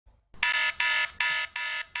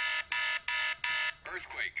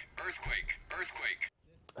Earthquake, earthquake, earthquake.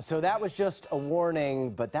 So that was just a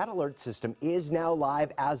warning, but that alert system is now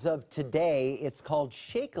live as of today. It's called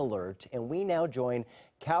ShakeAlert, and we now join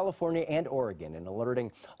California and Oregon in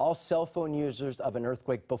alerting all cell phone users of an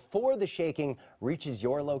earthquake before the shaking reaches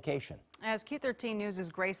your location. As Q13 News'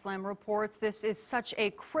 Grace Lim reports, this is such a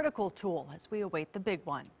critical tool as we await the big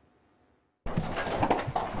one.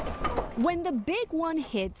 When the big one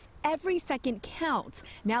hits, every second counts.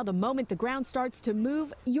 Now the moment the ground starts to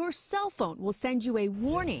move, your cell phone will send you a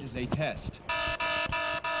warning. This is a test.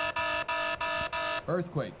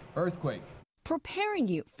 Earthquake, earthquake. Preparing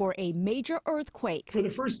you for a major earthquake. For the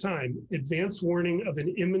first time, advance warning of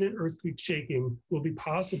an imminent earthquake shaking will be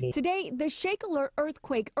possible. Today, the ShakeAlert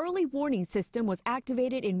earthquake early warning system was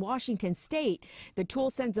activated in Washington state. The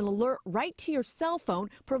tool sends an alert right to your cell phone,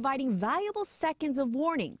 providing valuable seconds of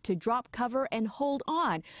warning to drop cover and hold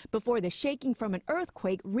on before the shaking from an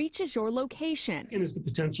earthquake reaches your location. And is the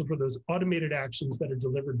potential for those automated actions that are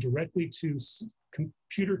delivered directly to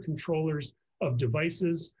computer controllers of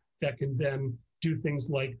devices that can then do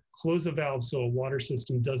things like close a valve so a water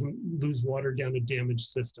system doesn't lose water down a damaged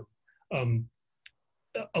system.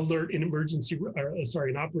 Alert an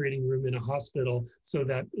an operating room in a hospital so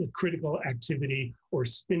that critical activity or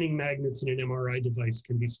spinning magnets in an MRI device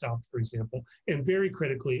can be stopped, for example. And very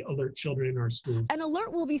critically, alert children in our schools. An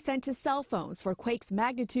alert will be sent to cell phones for quakes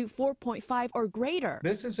magnitude 4.5 or greater.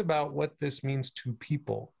 This is about what this means to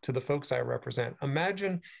people, to the folks I represent.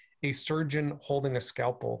 Imagine a surgeon holding a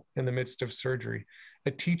scalpel in the midst of surgery,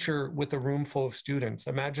 a teacher with a room full of students.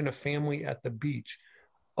 Imagine a family at the beach.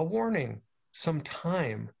 A warning, some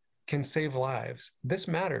time can save lives. This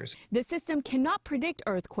matters. The system cannot predict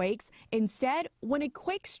earthquakes. Instead, when a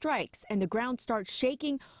quake strikes and the ground starts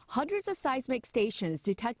shaking, hundreds of seismic stations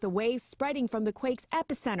detect the waves spreading from the quake's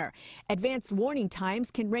epicenter. Advanced warning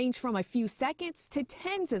times can range from a few seconds to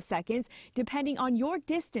tens of seconds, depending on your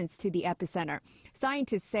distance to the epicenter.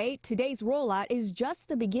 Scientists say today's rollout is just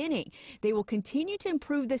the beginning. They will continue to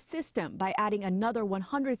improve the system by adding another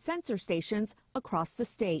 100 sensor stations across the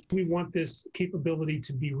state. We want this capability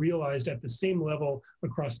to be realized at the same level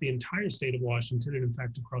across the entire state of Washington and, in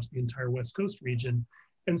fact, across the entire West Coast region.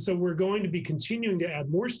 And so we're going to be continuing to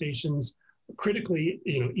add more stations critically,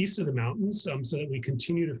 east of the mountains, so that we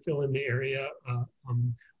continue to fill in the area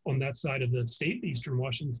on that side of the state, the eastern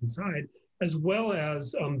Washington side, as well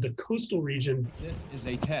as the coastal region. This is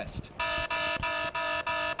a test.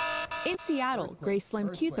 In Seattle, Grace Lim,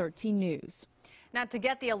 Q13 News. Now, to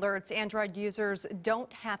get the alerts, Android users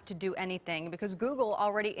don't have to do anything because Google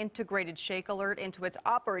already integrated ShakeAlert into its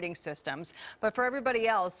operating systems. But for everybody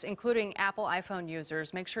else, including Apple iPhone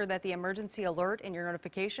users, make sure that the emergency alert in your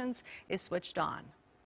notifications is switched on.